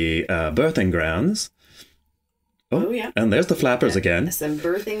to the birthing grounds. Oh, yeah. And there's the flappers again. Some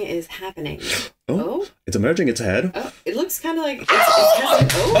birthing is happening. Oh. It's emerging its head. Oh, it looks kind of like... It's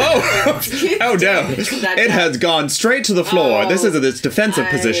oh no. It has gone straight to the floor. This is its defensive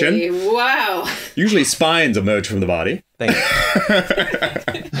position. Wow. Usually spines emerge from the body. Thank you.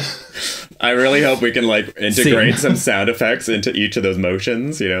 I really hope we can like integrate some sound effects into each of those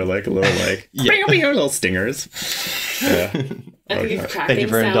motions, you know, like a little like little stingers. Yeah. I think it's cracking Thank you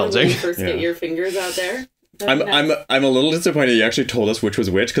for sound indulging. when you first get your fingers out there. I'm a little disappointed you actually told us which was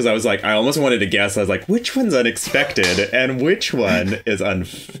which, because I was like, I almost wanted to guess. I was like, which one's unexpected and which one is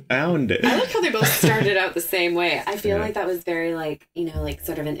unfounded? I like how they both started out the same way. I feel like that was very like, you know, like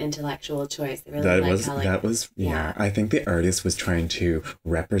sort of an intellectual choice. They really that was I think the artist was trying to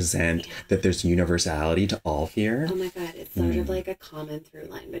represent that there's universality to all fear. Oh my god, it's sort of like a common through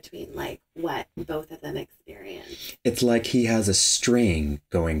line between like what both of them experience. It's like he has a string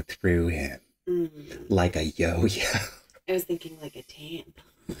going through him. Like a yo-yo. I was thinking like a tamp.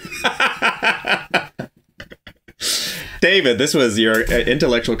 David, this was your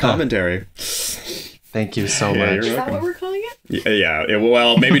intellectual commentary. Thank you so much. Is that what we're calling it? Yeah.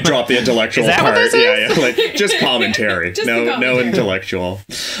 Well, maybe drop the intellectual part. Yeah, like just commentary. No intellectual.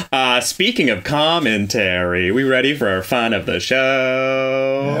 Speaking of commentary, we ready for our fun of the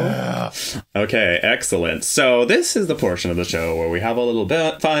show? Yeah. Okay, excellent. So this is the portion of the show where we have a little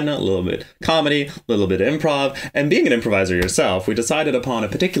bit fun, a little bit comedy, a little bit improv. And being an improviser yourself, we decided upon a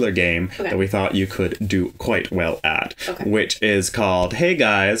particular game that we thought you could do quite well at, which is called Hey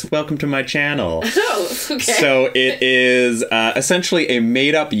Guys, Welcome to My Channel. Okay. So it is essentially a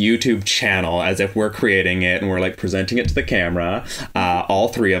made-up YouTube channel, as if we're creating it and we're like presenting it to the camera. All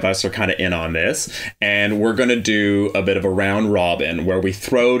 3 of us are kind of in on this, and we're going to do a bit of a round robin where we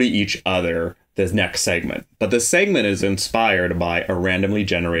throw to each other this next segment. But the segment is inspired by a randomly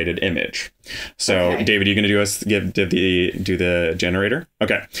generated image. So, David, you going to do the generator?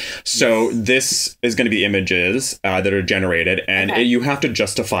 Okay. So this is going to be images that are generated, and you have to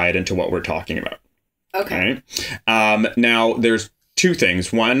justify it into what we're talking about. Okay. Now, there's 2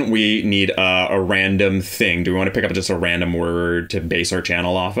 things. One, we need a random thing. Do we want to pick up just a random word to base our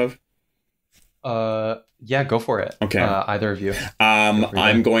channel off of? Yeah, go for it. Okay. Either of you.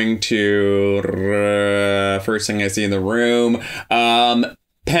 I'm going to... first thing I see in the room.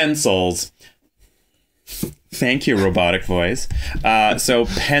 Pencils. Thank you, robotic voice. So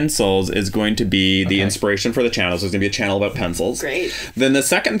pencils is going to be the inspiration for the channel. So it's going to be a channel about pencils. Great. Then the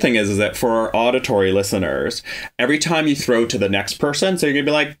second thing is that for our auditory listeners, every time you throw to the next person, so you're going to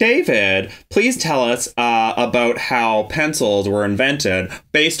be like, David, please tell us about how pencils were invented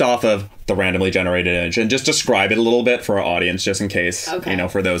based off of the randomly generated image, and just describe it a little bit for our audience, just in case, you know,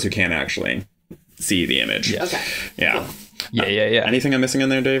 for those who can't actually see the image. Okay. Yeah. Cool. Yeah. Anything I'm missing in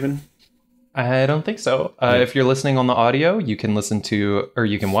there, David? I don't think so. If you're listening on the audio, you can listen to, or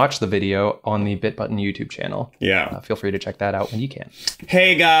you can watch the video on the BitButton YouTube channel. Yeah. Feel free to check that out when you can.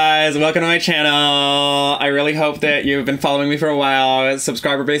 Hey guys, welcome to my channel. I really hope that you've been following me for a while.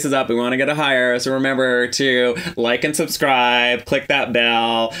 Subscriber base is up. We want to get it higher. So remember to like and subscribe, click that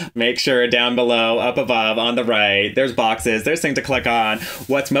bell, make sure down below, up above, on the right, there's boxes, there's things to click on.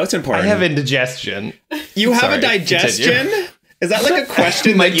 What's most important? I have indigestion. You have a digestion? Continue. Is that like a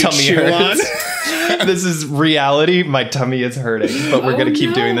question my that you tummy chew hurts. On? This is reality. My tummy is hurting, but we're going to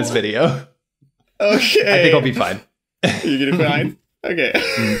keep doing this video. Okay. I think I'll be fine. You're gonna be fine? Okay.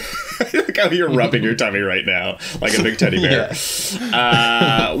 Look how you're rubbing your tummy right now, like a big teddy bear.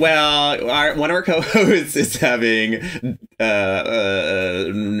 Yeah. Well, one of our co-hosts is having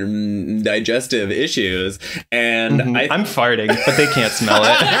digestive issues, and I'm farting, but they can't smell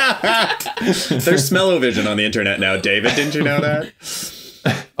it. There's smell-o-vision on the internet now, David. Didn't you know that?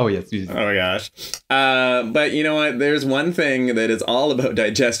 Oh, yes. Oh, my gosh. But you know what? There's one thing that is all about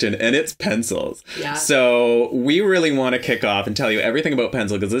digestion, and it's pencils. Yeah. So we really want to kick off and tell you everything about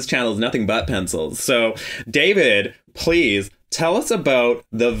pencil, because this channel is nothing but pencils. So, David, please tell us about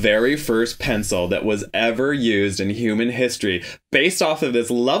the very first pencil that was ever used in human history, based off of this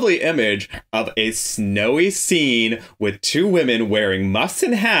lovely image of a snowy scene with two women wearing muffs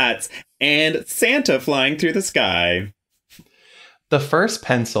and hats and Santa flying through the sky. The first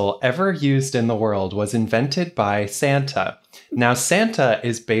pencil ever used in the world was invented by Santa. Now, Santa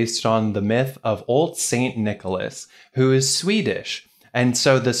is based on the myth of old Saint Nicholas, who is Swedish. And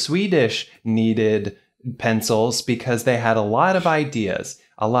so the Swedish needed pencils because they had a lot of ideas,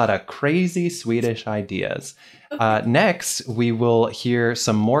 a lot of crazy Swedish ideas. Next, we will hear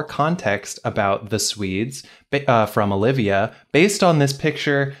some more context about the Swedes from Olivia based on this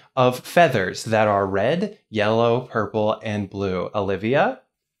picture of feathers that are red, yellow, purple, and blue. Olivia?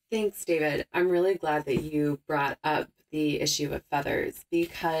 Thanks, David. I'm really glad that you brought up the issue of feathers,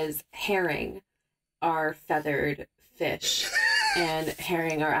 because herring are feathered fish, and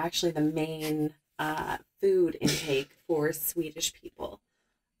herring are actually the main food intake for Swedish people,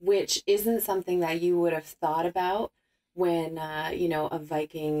 which isn't something that you would have thought about when, a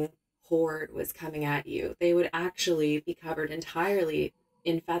Viking horde was coming at you. They would actually be covered entirely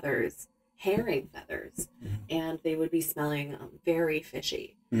in feathers, herring feathers, and they would be smelling very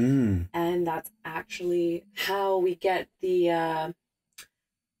fishy. And that's actually how we get the,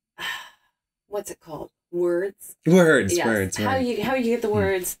 what's it called? Words? Words, yes. words. How you get the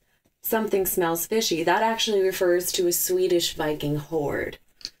words, something smells fishy. That actually refers to a Swedish Viking horde.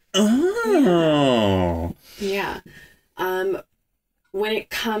 Oh. Yeah. When it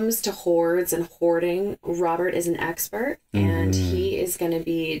comes to hordes and hoarding, Robert is an expert, and he is going to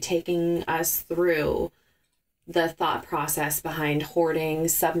be taking us through the thought process behind hoarding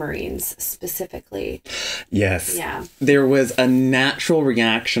submarines specifically. Yes. Yeah. There was a natural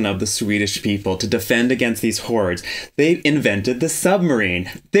reaction of the Swedish people to defend against these hordes. They invented the submarine.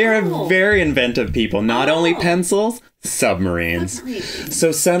 They're very inventive people. Not only pencils, submarines.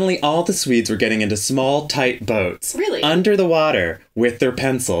 So suddenly all the Swedes were getting into small, tight boats. Really? Under the water with their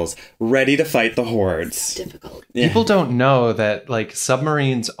pencils, ready to fight the hordes. It's difficult. Yeah. People don't know that, like,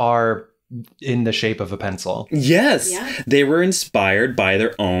 submarines are in the shape of a pencil. Yes, Yeah. They were inspired by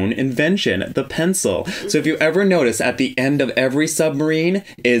their own invention, the pencil. So if you ever notice, at the end of every submarine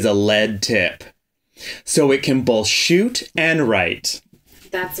is a lead tip. So it can both shoot and write.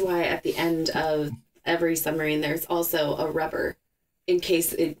 That's why at the end of every submarine, there's also a rubber in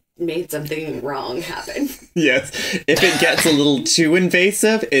case it made something wrong happen. Yes, if it gets a little too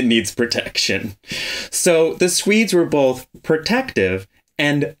invasive, it needs protection. So the Swedes were both protective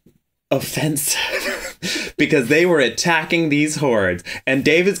and offensive because they were attacking these hordes. And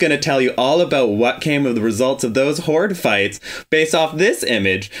David's going to tell you all about what came of the results of those horde fights based off this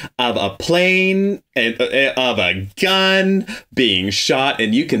image of a plane, of a gun being shot,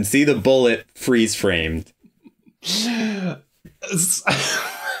 and you can see the bullet freeze framed.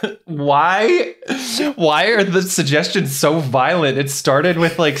 Why are the suggestions so violent? It started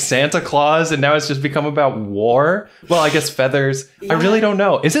with like Santa Claus and now it's just become about war. Well, I guess feathers. Yeah. I really don't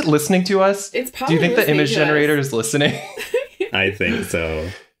know. Is it listening to us? It's probably. Do you think the image generator is listening? I think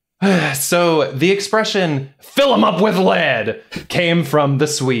so. So the expression "fill 'em up with lead" came from the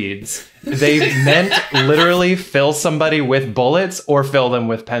Swedes. They meant literally fill somebody with bullets or fill them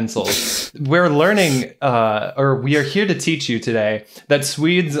with pencils. We're learning, or we are here to teach you today that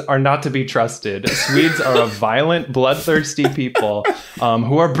Swedes are not to be trusted. Swedes are a violent, bloodthirsty people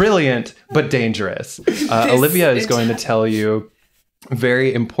who are brilliant but dangerous. Olivia is going to tell you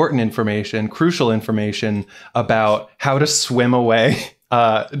very important information, crucial information about how to swim away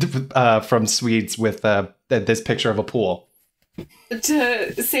from Swedes with this picture of a pool.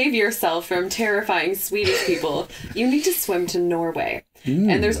 To save yourself from terrifying Swedish people, you need to swim to Norway.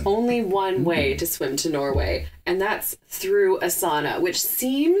 And there's only one way to swim to Norway, and that's through a sauna, which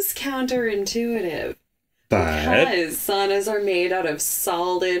seems counterintuitive. Because saunas are made out of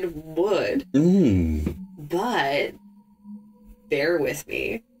solid wood. But, bear with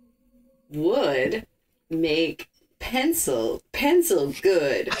me, wood make pencil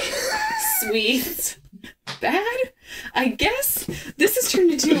good. Swedes bad? I guess this has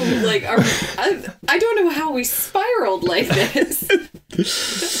turned into like I don't know how we spiraled like this.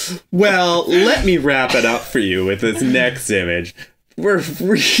 Well, let me wrap it up for you with this next image. We're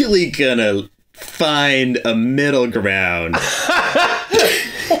really gonna find a middle ground.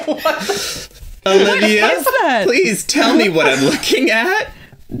 Olivia, What is that? please tell me what I'm looking at.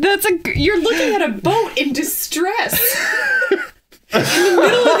 You're looking at a boat in distress. In the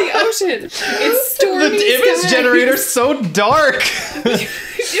middle of the ocean. It's stormy The image skies. generator's so dark.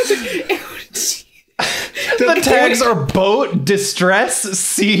 The tags are boat, distress,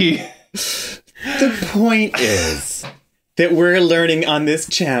 sea. The point is that we're learning on this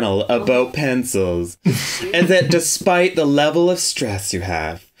channel about pencils, and that despite the level of stress you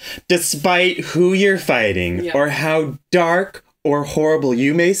have, despite who you're fighting, or how dark or horrible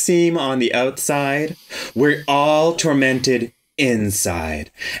you may seem on the outside, we're all tormented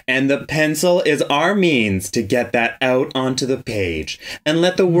inside. And the pencil is our means to get that out onto the page and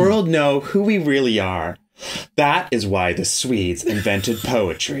let the world know who we really are. That is why the Swedes invented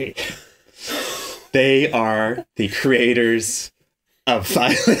poetry. They are the creators of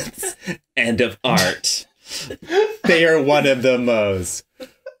violence and of art. They are one of the most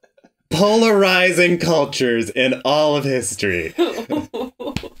polarizing cultures in all of history.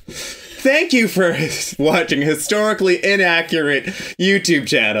 Thank you for watching a historically inaccurate YouTube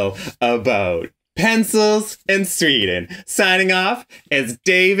channel about pencils in Sweden. Signing off is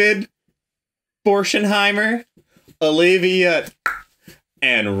David Borschenheimer, Olivia,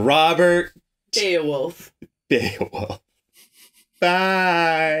 and Robert Beowulf.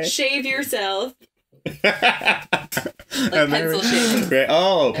 Bye. Shave yourself. Like pencil shaving. Great.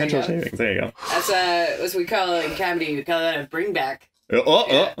 Oh, There you pencil go. shavings. There you go. That's what we call it in comedy. We call that a bring back.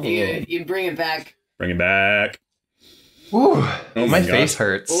 You bring it back. Bring it back. Ooh, Oh my God. face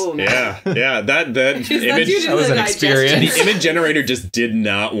hurts. Oh, man. Yeah. That image. That was an experience. The image generator just did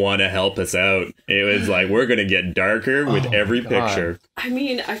not want to help us out. It was like, we're going to get darker with every picture. I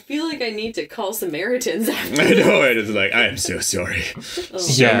mean, I feel like I need to call Samaritans after I know, it is like, I am so sorry.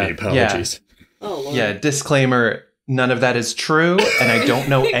 So many apologies. Oh, Lord. Yeah, disclaimer, none of that is true, and I don't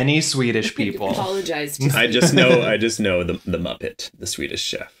know any Swedish people. Apologize to I just know the Muppet, the Swedish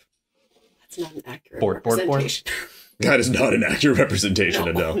chef. That's not an accurate Board. representation. That is not an accurate representation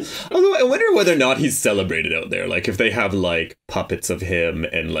of No. no. Although I wonder whether or not he's celebrated out there. Like if they have like puppets of him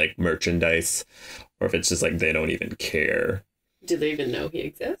and like merchandise, or if it's just like they don't even care. Do they even know he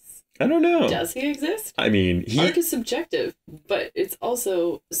exists? I don't know. Does he exist? I mean, Art is subjective, but it's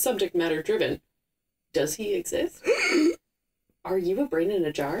also subject matter driven. Does he exist? Are you a brain in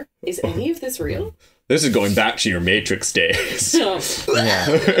a jar? Is any of this real? This is going back to your Matrix days. No. Yeah.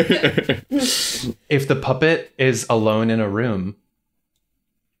 If the puppet is alone in a room,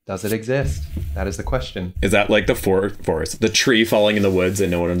 does it exist? That is the question. Is that like the forest, the tree falling in the woods and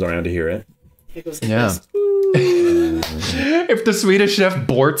no one's around to hear it? It goes Yeah. Ooh. If the Swedish chef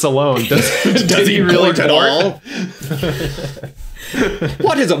borts alone, does he really bort at all?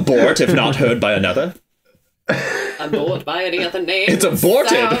 What is a bort if not heard by another? Abort by any other name. It's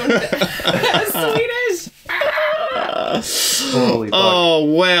aborted. Swedish. Holy fuck. Oh,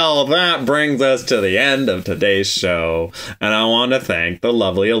 well, that brings us to the end of today's show. And I want to thank the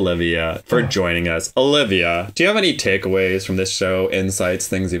lovely Olivia for joining us. Olivia, do you have any takeaways from this show? Insights,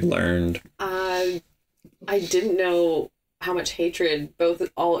 things you've learned? I didn't know how much hatred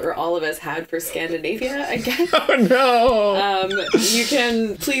all of us had for Scandinavia, I guess. Oh, no. You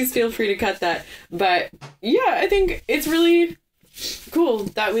can please feel free to cut that. But yeah, I think it's really cool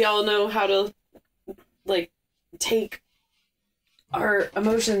that we all know how to like take our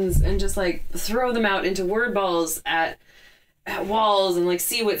emotions and just like throw them out into word balls at walls and like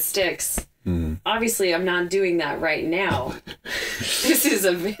see what sticks. Obviously, I'm not doing that right now. This is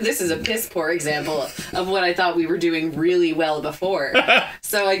a piss poor example of what I thought we were doing really well before.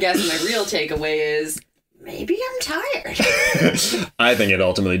 So I guess my real takeaway is maybe I'm tired. I think it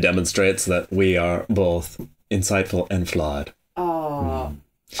ultimately demonstrates that we are both insightful and flawed. Oh.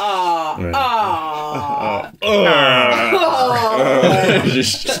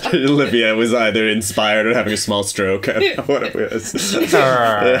 Olivia was either inspired or having a small stroke. I don't know what it was.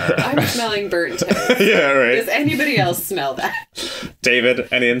 I'm smelling burnt toast. Yeah, right. Does anybody else smell that? David,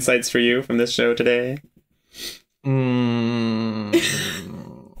 any insights for you from this show today?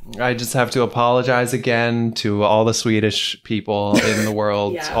 I just have to apologize again to all the Swedish people in the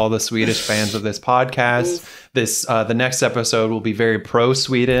world, Yeah. all the Swedish fans of this podcast. This the next episode will be very pro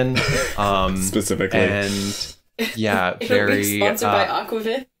Sweden, Specifically. and yeah, It'll very be sponsored by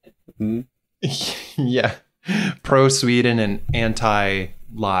Aquavit. yeah, pro Sweden and anti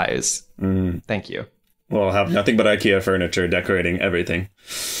lies. Thank you. We'll have nothing but IKEA furniture decorating everything.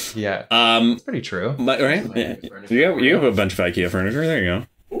 Yeah. It's pretty true. Right? Yeah. You have a bunch of IKEA furniture. There you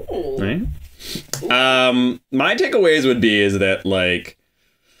go. Ooh. Right? My takeaways would be is that, like,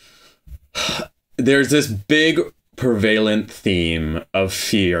 there's this big prevalent theme of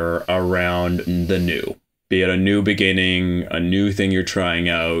fear around the new, be it a new beginning, a new thing you're trying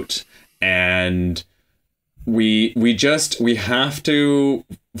out, and we have to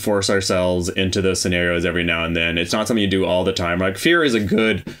force ourselves into those scenarios every now and then. It's not something you do all the time. Like, fear is a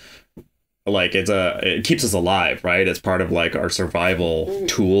good, like, it keeps us alive, right? It's part of, like, our survival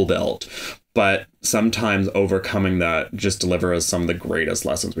tool belt. But sometimes overcoming that just delivers us some of the greatest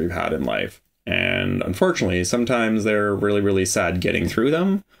lessons we've had in life. And unfortunately, sometimes they're really, really sad getting through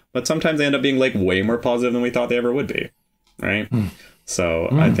them. But sometimes they end up being, like, way more positive than we thought they ever would be. Right? So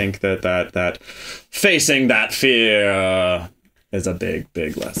I think that facing that fear is a big,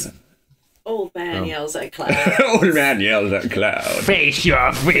 big lesson. Old man yells at cloud. Old man yells at cloud. Face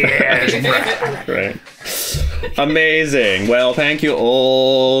your fears. Right. Amazing. Well, thank you,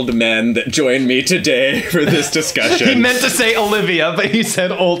 old men that joined me today for this discussion. He meant to say Olivia, but he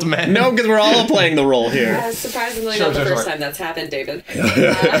said old men. No, because we're all playing the role here. Surprisingly, not the first time that's happened, David.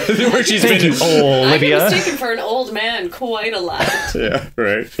 Where she's Thank been you, Olivia. I've been mistaken for an old man quite a lot. Yeah,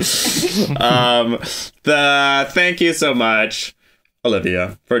 right. Thank you so much,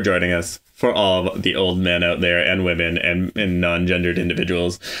 Olivia, for joining us. For all of the old men out there and women and non-gendered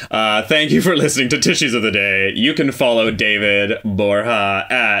individuals. Thank you for listening to Tissues of the Day. You can follow David Borja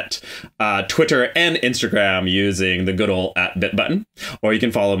at Twitter and Instagram using the good old @bit button. Or you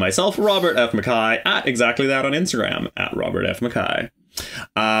can follow myself, Robert F. Mackay, at exactly that on Instagram, at Robert F. Mackay.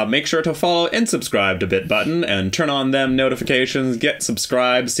 Make sure to follow and subscribe to Bit Button and turn on them notifications. Get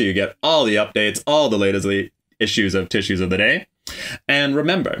subscribed so you get all the updates, all the latest issues of Tissues of the Day. And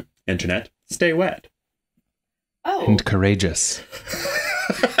remember, Internet, stay wet. Oh. And courageous.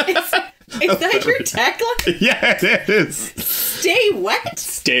 Is that your tagline? Yeah, it is. Stay wet?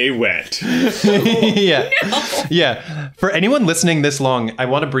 Stay wet. Yeah. No. Yeah. For anyone listening this long, I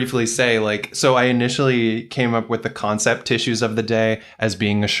want to briefly say, like, so I initially came up with the concept Tissues of the Day as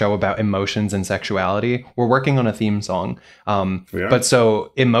being a show about emotions and sexuality. We're working on a theme song. But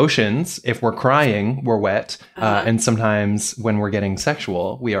so emotions, if we're crying, we're wet. And sometimes when we're getting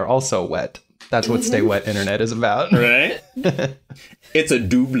sexual, we are also wet. That's what Stay Wet Internet is about. Right? It's a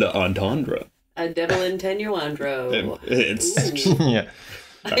double entendre. A double intenuandro. Yeah.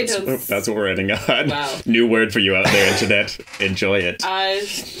 That's what we're ending on. Wow. New word for you out there, Internet. Enjoy it.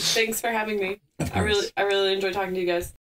 Thanks for having me. I really enjoyed talking to you guys.